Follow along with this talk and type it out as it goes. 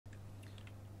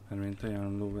Mármint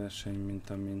olyan lóverseny, mint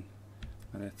amin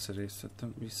már egyszer részt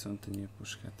vettem. Viszont a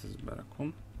nyílpuskát ezt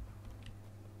berakom.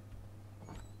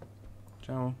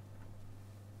 Ciao.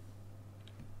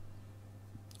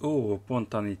 Ó, pont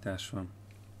tanítás van.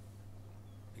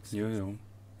 Jó, jó.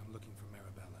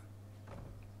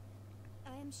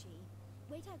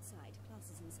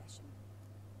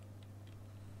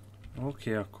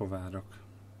 Oké, akkor várok.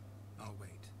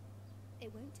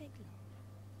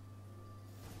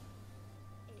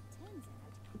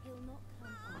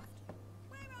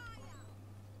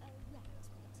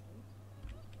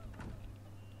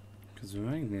 Közben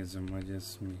megnézem, hogy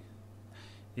ez mi.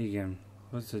 Igen,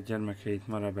 hozza a gyermekeit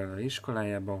Marabella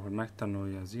iskolájába, ahol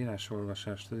megtanulja az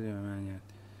írás-olvasás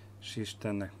tudományát és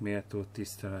Istennek méltó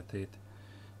tiszteletét.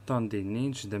 Tandíj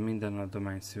nincs, de minden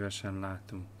adományt szívesen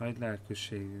látunk. Nagy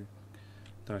lelkűségű,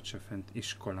 tartsa fent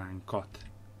iskolánkat.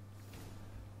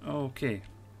 Oké.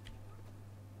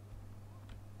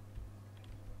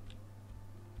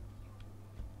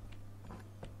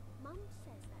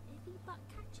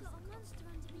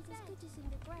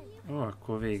 Ó,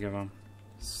 akkor vége van.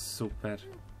 Szuper.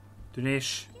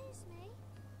 Tűnés.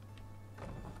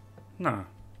 Na,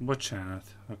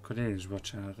 bocsánat. Akkor én is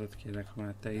bocsánatot kérek, ha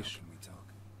már te is.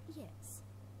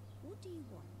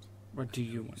 What do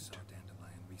you want?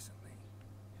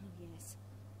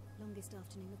 Longest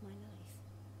afternoon of my life.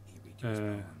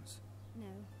 No.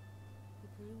 You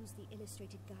peruse the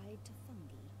illustrated guide to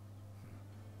fungi.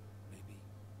 Maybe.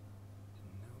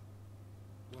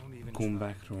 No. Won't even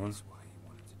Gombákról.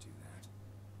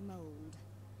 Mold.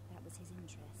 That was his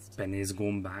interest. Penész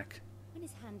gombák. When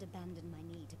his hand abandoned my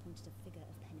knee to point at a figure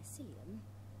of penicillium,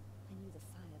 I knew the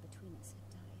fire between us had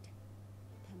died.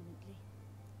 Permanently.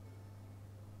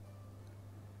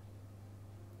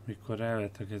 Mikor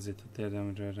elvette a kezét a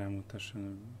térdemről, rámutasson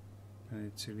a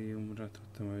penicilliumra,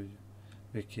 tudtam, hogy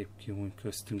végképp kihúny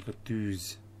köztünk a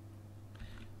tűz.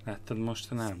 Láttad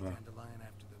mostanában?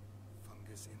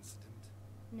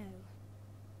 No.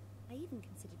 I even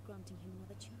considered granting him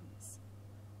another chance.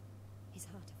 His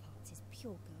heart of hearts is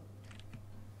pure gold.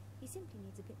 He simply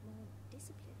needs a bit more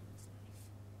discipline in his life.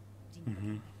 But he never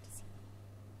came back to see me.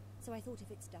 So I thought if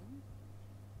it's done,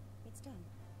 it's done.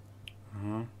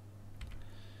 Aha.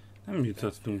 Nem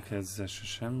jutottunk ezzel se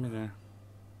semmire.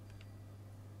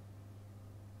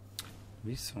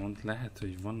 Viszont lehet,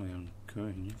 hogy van olyan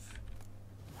könyv.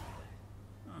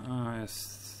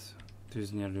 Ez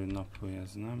tűznyelő naplója,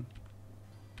 ez nem.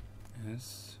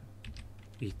 Ez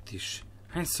itt is.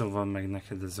 Hányszor van meg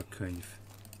neked ez a könyv?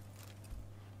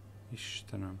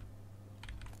 Istenem.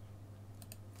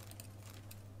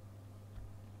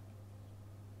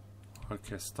 Hol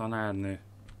kezd tanárnő?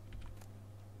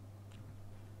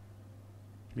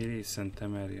 Mi részen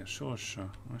temeri a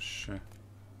sorsa? Az se.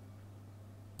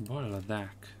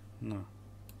 Balladák. Na.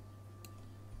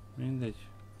 Mindegy.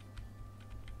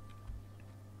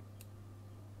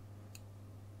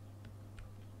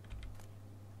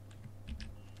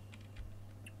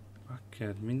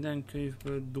 Akár minden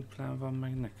könyvből duplán van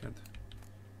meg neked?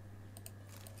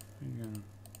 Igen.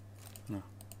 Na.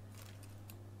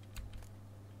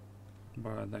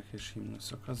 Balladák és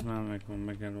himnuszok. Az már megvan,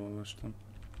 meg elolvastam.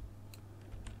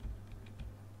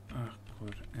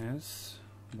 Akkor ez...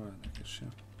 Balladák és jó.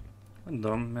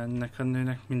 Mondom, ennek a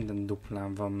nőnek minden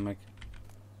duplán van meg.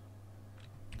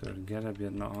 Tört gerebje,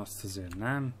 na azt azért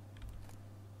nem.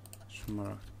 És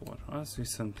maradt por. Az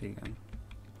viszont igen.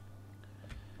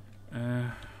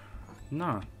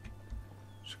 Na.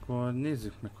 És akkor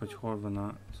nézzük meg, hogy hol van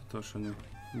az utolsó nő.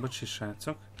 Bocsi,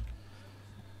 srácok.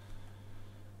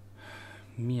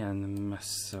 Milyen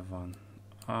messze van.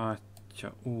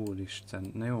 Atya,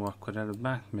 úristen. Na jó, akkor előbb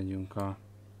átmegyünk a...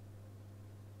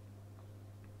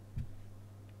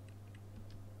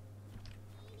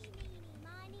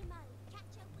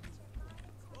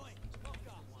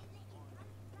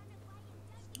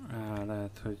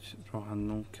 lehet, hogy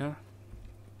rohannunk kell.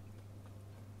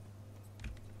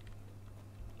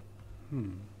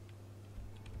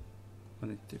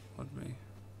 Van itt egy padbé.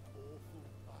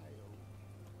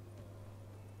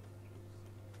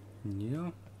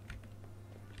 Jó.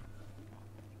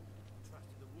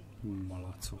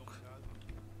 Malacok.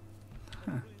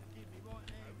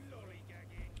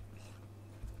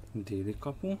 Déli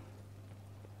kapu.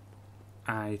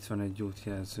 Itt van egy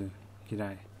útjelző.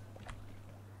 Király.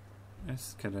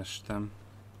 Ezt kerestem.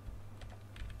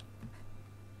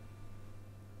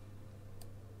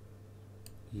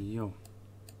 Jó.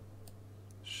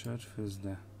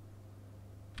 Sörfőzde.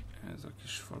 Ez a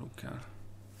kis falu kell.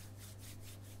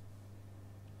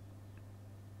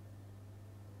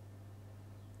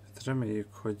 Hát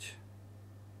reméljük, hogy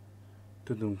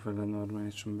tudunk vele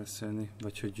normálisan beszélni,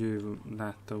 vagy hogy ő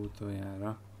látta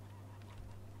utoljára.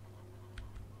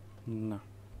 Na.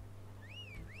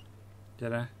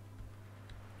 Gyere.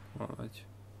 Hol vagy?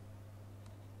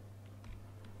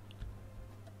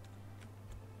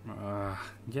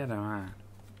 Gyere már!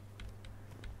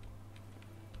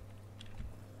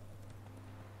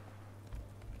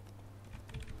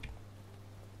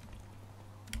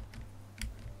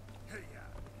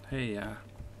 Héjjá!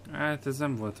 Hát ez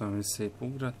nem volt valami szép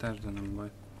ugratás, de nem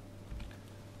baj.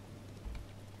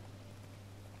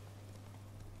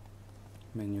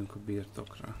 Menjünk a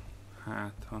birtokra.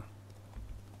 Hát ha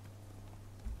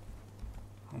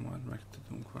hamar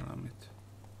megtudunk valamit.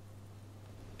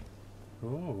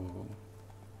 Ó!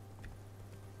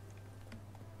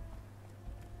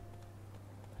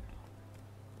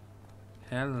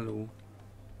 Hello!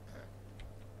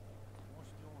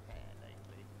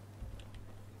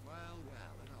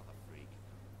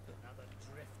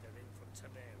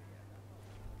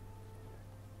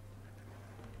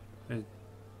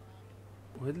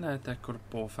 Hogy lehet ekkor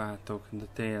pofátok, de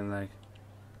tényleg.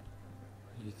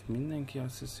 Itt mindenki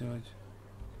azt hiszi, hogy...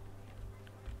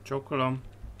 Csókolom.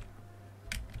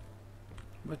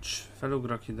 Bocs,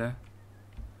 felugrok ide.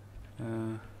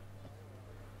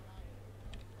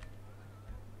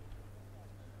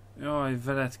 Jaj,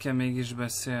 veled kell mégis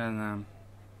beszélnem.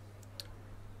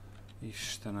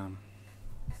 Istenem.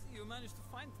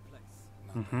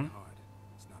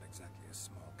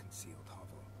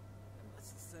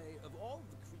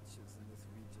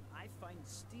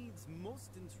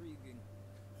 Most intriguing.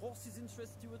 Horses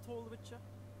interest you at all, Witcher?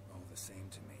 All the same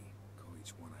to me. Call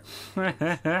each one I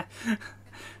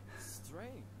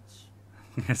Strange.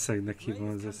 Eszek ki van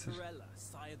az összes.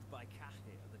 Sired by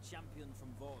Kahir, the champion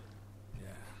from Vol.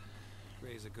 Yeah.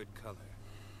 Gray's a good color.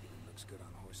 Even looks good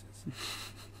on horses.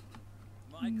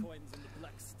 My coins in the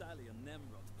Black Stallion,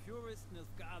 Nemrod, purest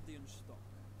Nilfgaardian stock.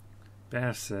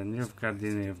 Persze,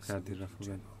 Nilfgaardira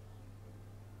fogad.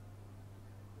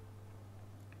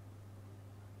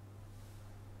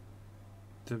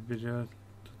 Többiről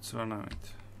tudsz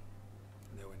valamit?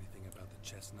 Know anything about the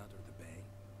chestnut or the bay?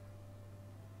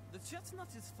 The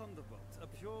chestnut is Thunderbolt, a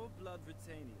pure-blood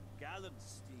Britannian, gallant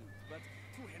steed, but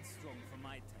too headstrong for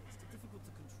my taste, difficult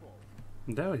to control.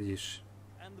 Dehogy is.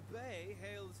 And the bay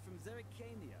hails from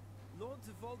Zericania. Lord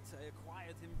de Volte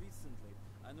acquired him recently.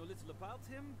 I know little about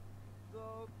him,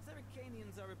 though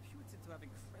Zericanians are reputed to have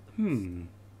incredible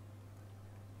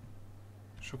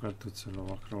Sokat tudsz a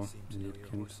lovakról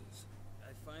egyébként.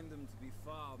 Find them to be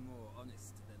far more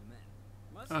honest than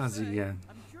men. Az igen.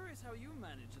 I'm curious how you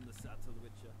manage in the saddle,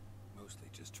 Witcher. Mostly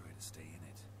just try to stay in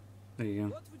it. Igen.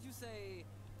 What would you say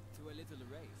to a little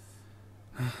race?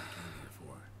 What I came here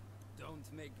for. Don't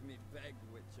make me beg,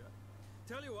 Witcher.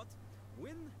 Tell you what,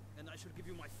 win and I shall give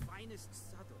you my finest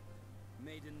saddle,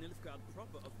 made in Nilfgaard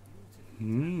proper of beauty.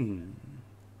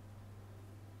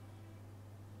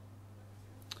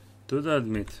 Tudod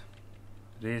mit?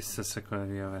 Részt veszek a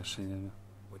versenyen.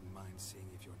 Wouldn't mind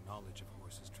seeing if your knowledge of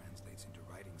horses translates into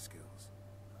riding skills.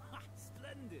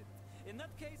 Splendid. In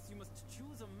that case, you must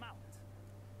choose a mount.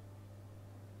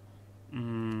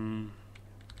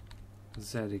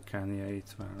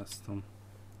 Zericaniait választom.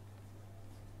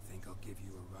 Think I'll give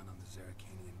you a run on the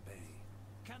Zericanian Bay.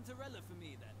 Cantarella for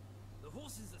me then. The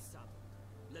horses are saddled.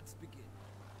 Let's begin.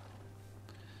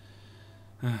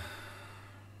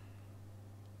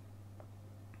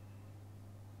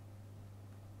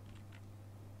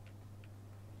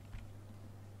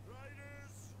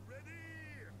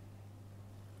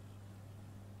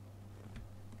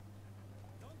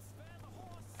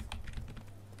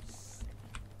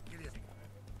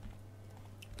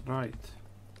 Right.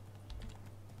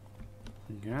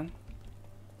 Igen.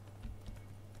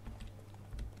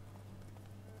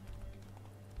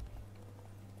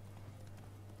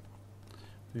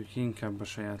 Ők inkább a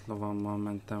saját lovammal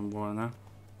mentem volna.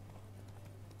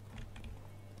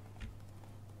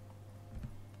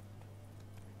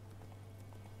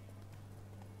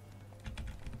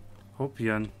 Hopp,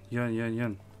 jön.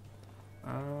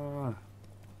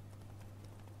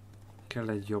 Kell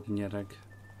egy jobb nyereg.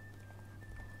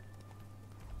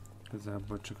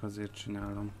 Igazából csak azért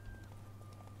csinálom.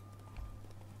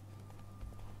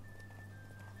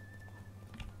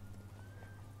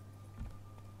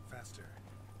 Faster.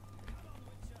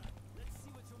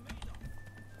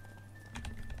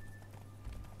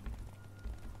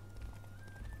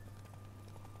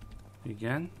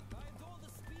 Igen.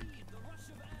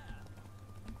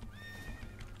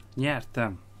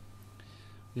 Nyertem!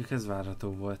 Ugye ez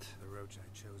várható volt.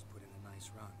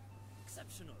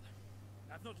 Exceptional.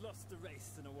 I've not lost a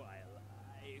race in a while.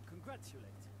 I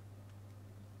congratulate.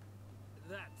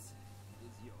 That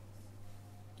is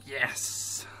yours.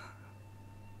 Yes!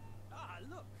 Ah,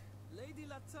 look! Lady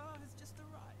Latar has just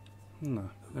arrived.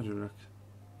 Na, örülök.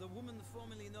 The woman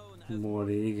formerly known as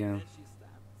Móri, igen. There she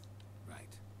stands.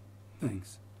 Right. Thanks.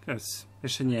 Kösz.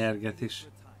 És a nyerget is.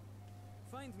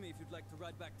 Find me if you'd like to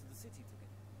ride back to the city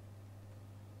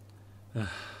together.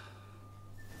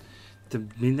 Te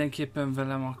mindenképpen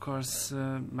velem akarsz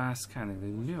mászkálni,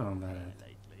 vagy mi van veled?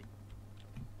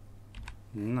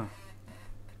 Na.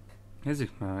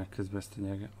 Nézzük már meg közben ezt a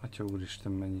nyerget. Atya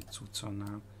úristen, mennyit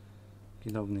cuccolnám.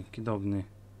 Kidobni, kidobni.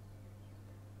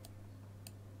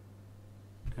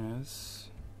 Ez.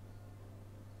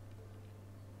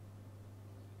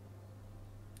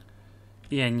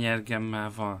 Ilyen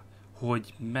nyergemmel van,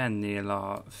 hogy mennél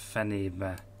a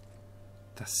fenébe.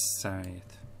 Te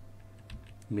szemét.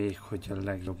 Még hogy a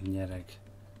legjobb nyereg.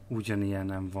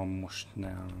 Ugyanilyenem van most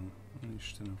nálam.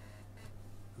 Istenem.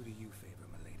 Who do you favor,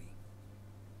 my lady?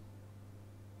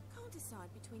 Can't decide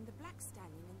between the black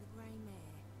stallion and the grey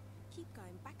mare. Keep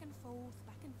going back and forth,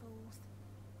 back and forth.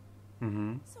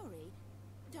 Sorry,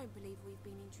 don't believe we've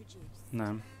been introduced.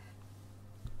 Nem.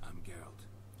 I'm Geralt.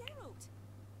 Geralt!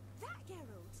 That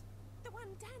Geralt! The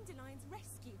one Dandelion's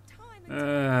rescued time and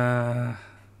time.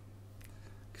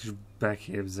 Kis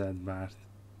beképzelt bárt.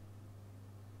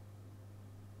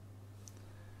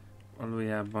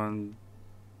 Valójában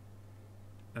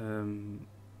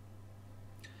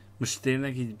most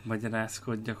tényleg így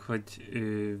magyarázkodjak, hogy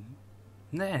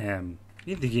nem,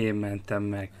 mindig én mentem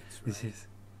meg. That's right.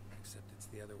 Except it's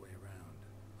the other way around.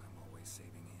 I'm always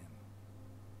saving him.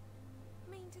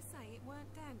 Mean to say it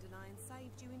weren't Dandelion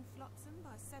saved you in Flotsam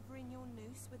by severing your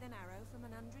noose with an arrow from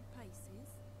 100 paces?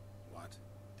 What?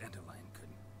 Dandelion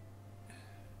couldn't.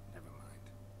 Never mind.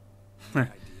 Any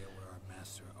idea where our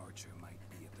master archer might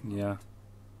be at the moment? Ja.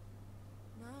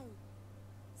 No.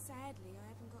 Sadly, I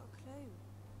haven't got a clue.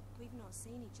 We've not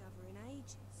seen each other in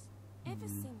ages. Ever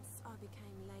since I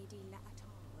became Lady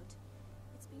Latard,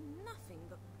 it's been nothing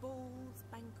but balls,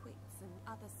 banquets and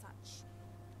other such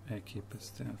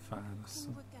Elképesztően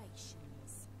fárasztó.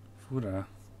 congregations. Fura,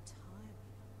 Tiring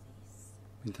of this.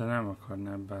 mintha nem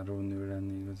akarnál bárónő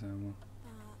lenni igazából.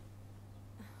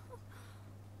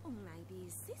 Or maybe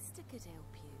his sister could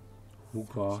help you.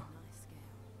 Huga. Such a nice girl.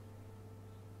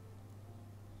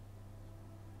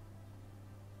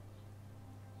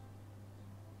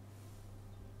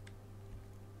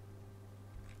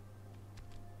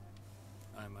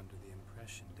 I'm under the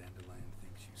impression Dandelion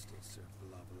thinks you still serve the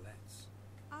Lavalettes.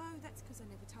 Oh, that's because I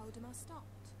never told him I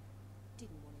stopped.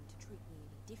 Didn't want him to treat me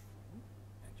any different.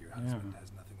 And your husband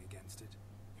has nothing against it?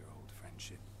 Your old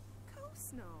friendship?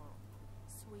 Course not.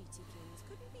 Sweetiekins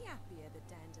couldn't be happier that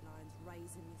Dandelion's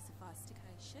raising his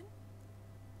sophistication.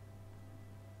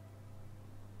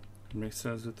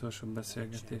 Emlékszel az utolsó Any chance you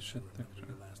beszélgetésedekre? remember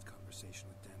your last conversation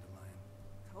with Dandelion?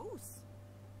 Course.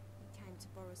 He came to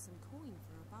borrow some coin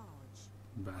for a barge.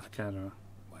 Bárkára?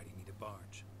 Why do you need a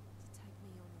barge? To take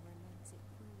me on a romantic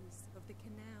cruise of the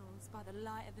canals by the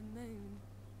light of the moon.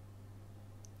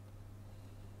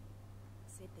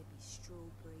 Said there'd be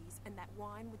strawberries and that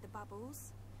wine with the bubbles,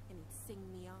 and he'd sing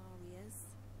me arias.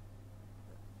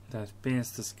 Tehát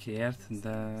pénzt az kért,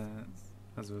 de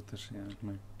azóta se jelent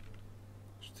meg.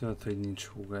 És tudod, hogy nincs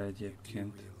húga You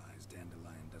egyébként. realize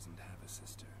Dandelion doesn't have a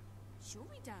sister. Sure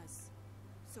he does.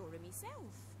 Saw him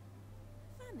himself.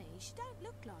 Funny, she don't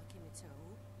look like him at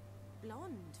all.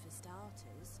 Blonde for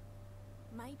starters.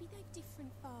 Maybe they've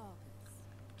different fathers.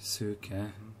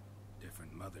 Szőke.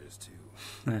 Different mothers, too.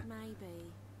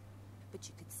 Maybe. But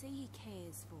you could see he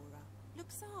cares for her.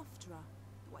 Looks after her.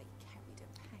 The way he carried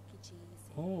her packages.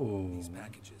 Ó. These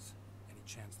packages, any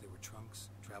chance they were trunks,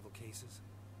 travel cases?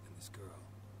 And this girl,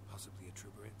 possibly a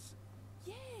Truberitz?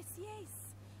 Yes, yes.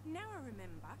 Now I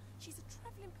remember. She's a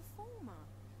travelling performer.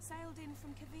 Sailed in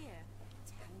from Kavir.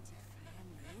 Talented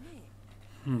family,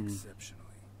 innit?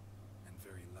 Exceptionally. And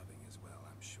very loving as well,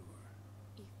 I'm sure.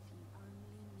 If you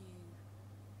only knew.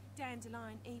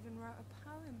 Dandelion even wrote a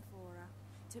poem for her.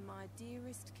 To my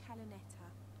dearest Calinetta.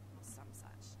 Or some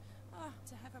such. Oh,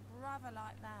 to have a brother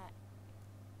like that.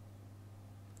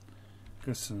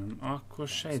 Köszönöm. Akkor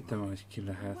sejtem, hogy ki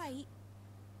lehet. Wait.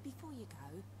 Before you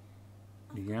go.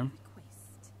 I've Igen. got a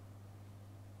request.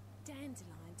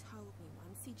 Dandelion told me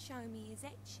once he'd show me his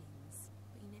etchings.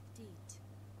 But he never did.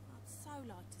 I'd so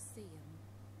like to see them.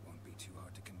 Won't be too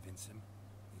hard to convince him.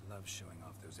 He loves showing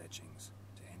off those etchings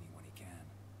to anyone he can.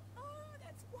 Oh,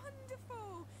 that's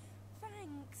wonderful!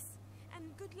 Thanks, and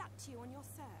good luck to you on your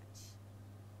search.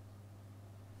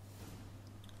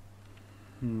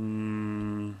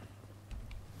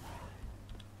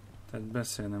 Tehát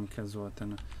beszélnem kell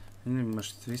Zoltánnal. Én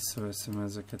most visszaveszem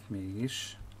ezeket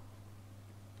mégis.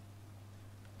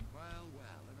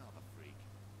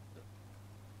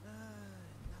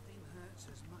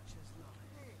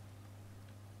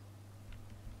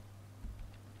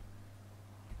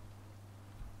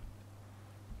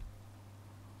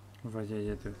 Vagy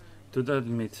egyedül. Tudod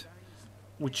mit?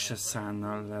 Úgyse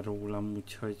szállnál le rólam,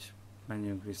 úgyhogy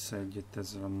menjünk vissza együtt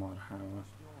ezzel a marhával.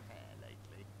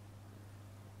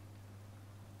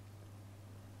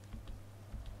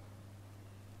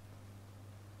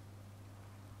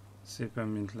 Szépen,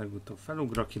 mint legutóbb.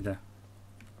 Felugrok ide.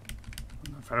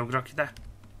 Felugrok ide.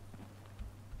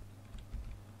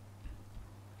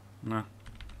 Na,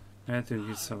 mehetünk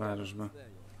vissza a városba.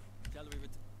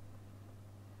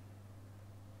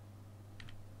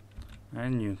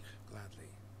 Menjünk.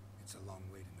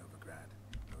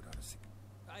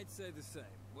 I'd say the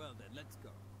same. Well then, let's go.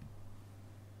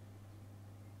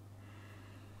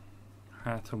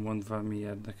 Hát, ha mond valami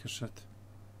érdekeset.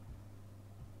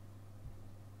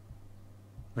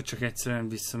 Vagy csak egyszerűen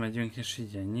visszamegyünk és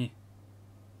így ennyi?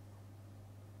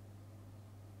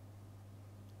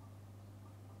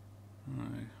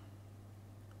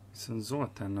 Viszont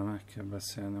Zoltánnal meg kell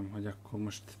beszélnem, hogy akkor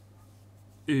most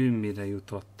ő mire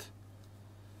jutott.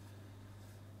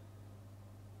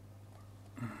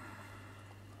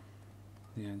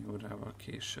 Néhány órával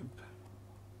később.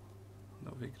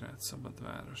 Novigrád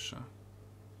szabadvárosa.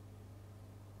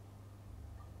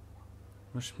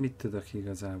 Most mit tudok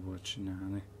igazából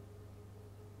csinálni?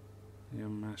 Ilyen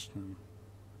más nem.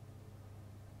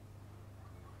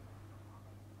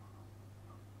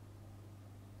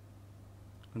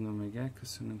 Gondolom még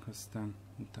elköszönünk, aztán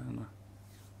utána.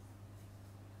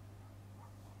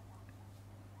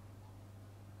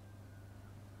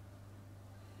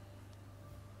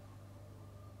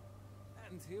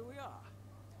 And here we are.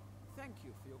 Thank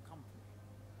you for your company.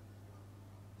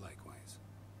 Likewise.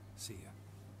 See ya.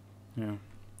 Ja,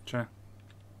 cseh.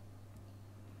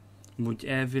 Úgy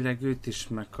elvileg őt is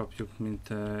megkapjuk, mint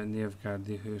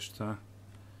Nilfgaardi hőst a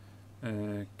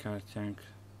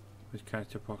kártyánk, vagy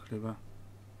kártyapakliba.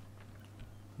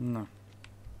 Na.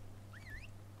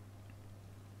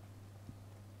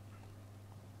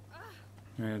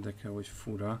 Érdekel, hogy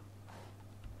fura.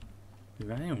 Mi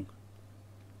váljunk?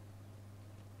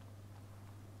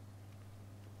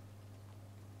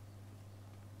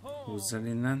 Húzz el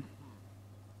innen.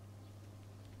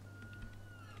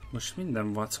 Most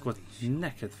minden vackot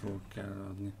neked fogok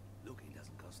adni.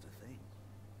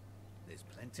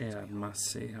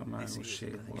 Élmasszé, ha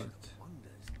mágusé volt.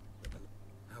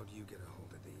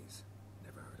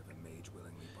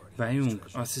 Váljunk,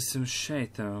 azt hiszem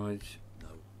sejtem, hogy...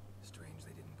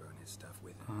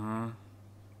 Aha.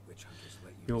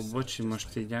 Jó, bocsi,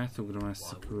 most így átugrom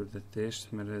ezt a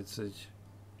küldetést, mert ez egy...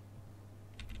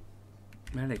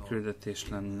 Elég küldetés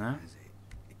lenne.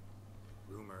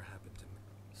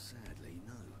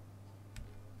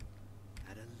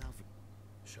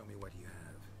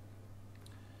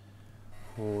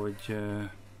 Hogy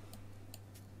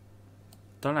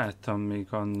találtam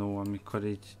még annó, amikor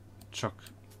így csak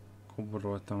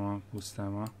koboroltam a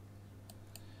pusztába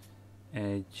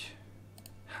egy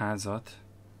házat,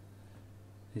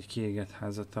 egy kiégett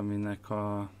házat, aminek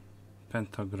a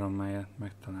pentagrammáját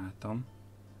megtaláltam.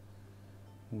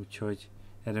 Úgyhogy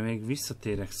erre még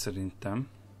visszatérek szerintem.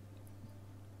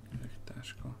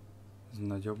 Táska. Ez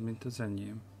nagyobb, mint az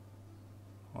enyém.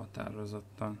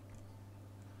 Határozottan.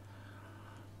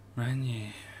 Mennyi?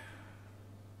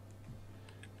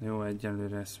 Jó,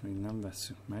 egyelőre ezt még nem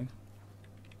vesszük meg.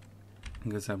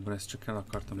 Igazából ezt csak el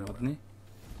akartam adni.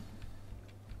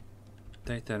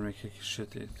 Tejtermékek és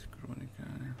sötét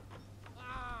krónikája.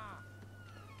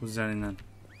 Húzzál innen.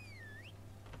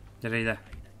 Gyere ide!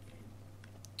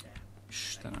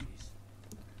 Istenem.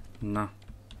 Na.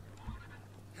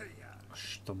 A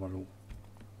stabaló.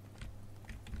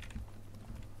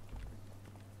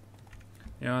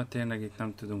 Ja, tényleg itt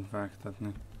nem tudunk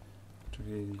vágtatni. Csak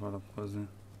így galapozni.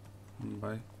 Nem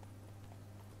baj.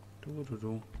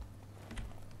 Tururú.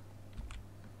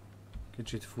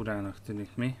 Kicsit furának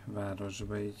tűnik, mi?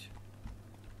 Városba így.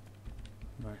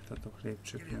 Vágtatok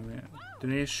lépcsők.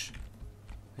 Tűnés.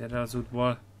 Erre az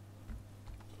útból.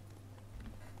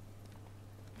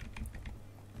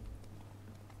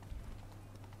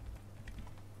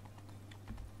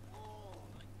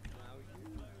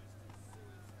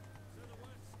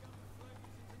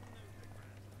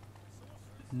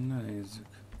 Na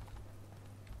nézzük.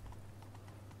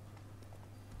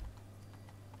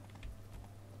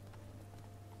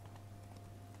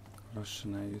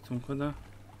 Lassan eljutunk oda.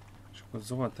 És akkor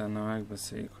Zoltánnal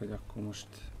megbeszéljük, hogy akkor most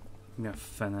mi a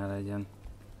fene legyen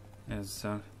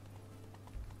ezzel.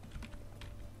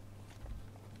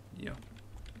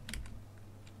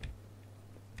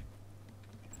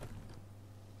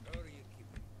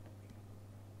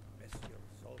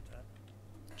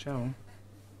 Ciao.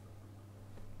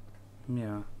 Mi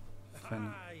a fene?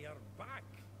 Ah, you're back.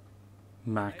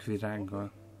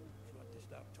 Mákvirággal. Want to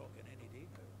start talking any day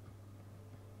now?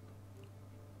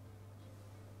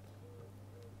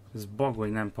 Ez bagoly,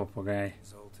 nem papagáj.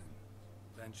 Zoltan,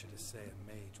 venture to say a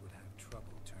mage would have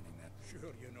trouble turning that.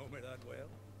 Sure, you know me that well.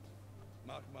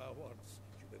 Mark my words,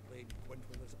 you'll be playing quint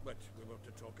with us. But we were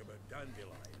to talk about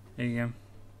dandelion. Igen.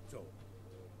 So,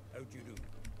 how'd you do?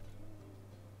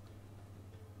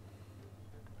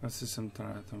 Azt hiszem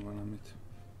találtam valamit.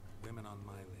 Women on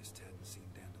my list hadn't seen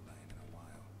dandelion in a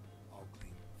while.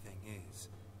 Ugly thing is,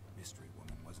 mystery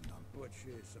woman wasn't on. What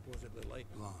she supposedly like?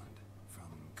 Blonde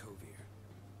from Kovir.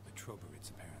 The Troberits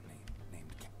apparently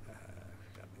named.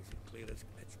 That makes it clear it's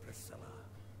Priscilla.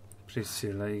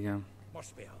 Priscilla, igen.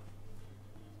 Must be her.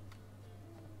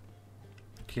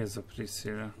 Ki ez a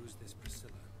Priscilla? Who's this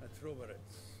Priscilla? A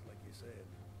Troberits, like you said.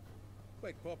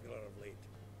 Quite popular of late.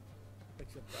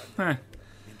 Picks up Heh.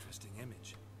 Interesting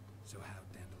image. So how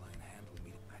Dandelion handled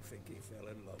me? I think he fell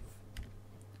in love.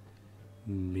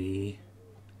 Mi?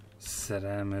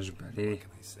 Szerelmes belé. What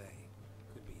can I say?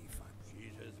 Could be fun.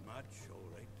 She's as much, all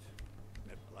right.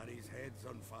 That laddie's head's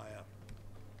on fire.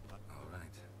 All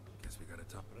right. Guess we gotta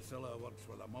talk. Priscilla works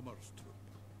for the Mummers troupe.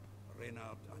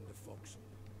 Reynard and the Foxen.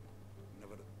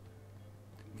 Never.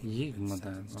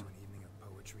 Jégmadárban. To an evening of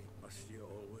poetry. Must you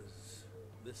always?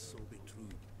 This will be true.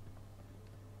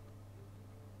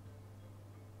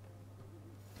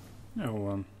 Jó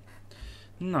van.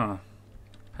 Na,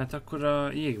 hát akkor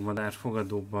a Jégmadár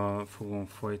fogadóba fogom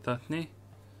folytatni.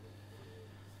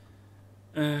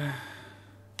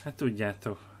 Hát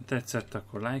tudjátok, ha tetszett,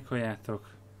 akkor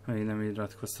lájkoljátok. Ha még nem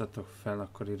iratkoztatok fel,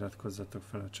 akkor iratkozzatok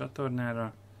fel a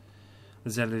csatornára.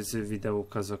 Az előző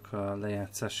videók azok a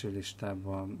lejátszási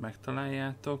listában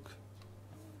megtaláljátok.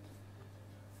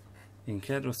 Én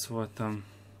Kerosz voltam,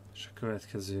 és a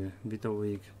következő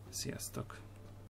videóig sziasztok!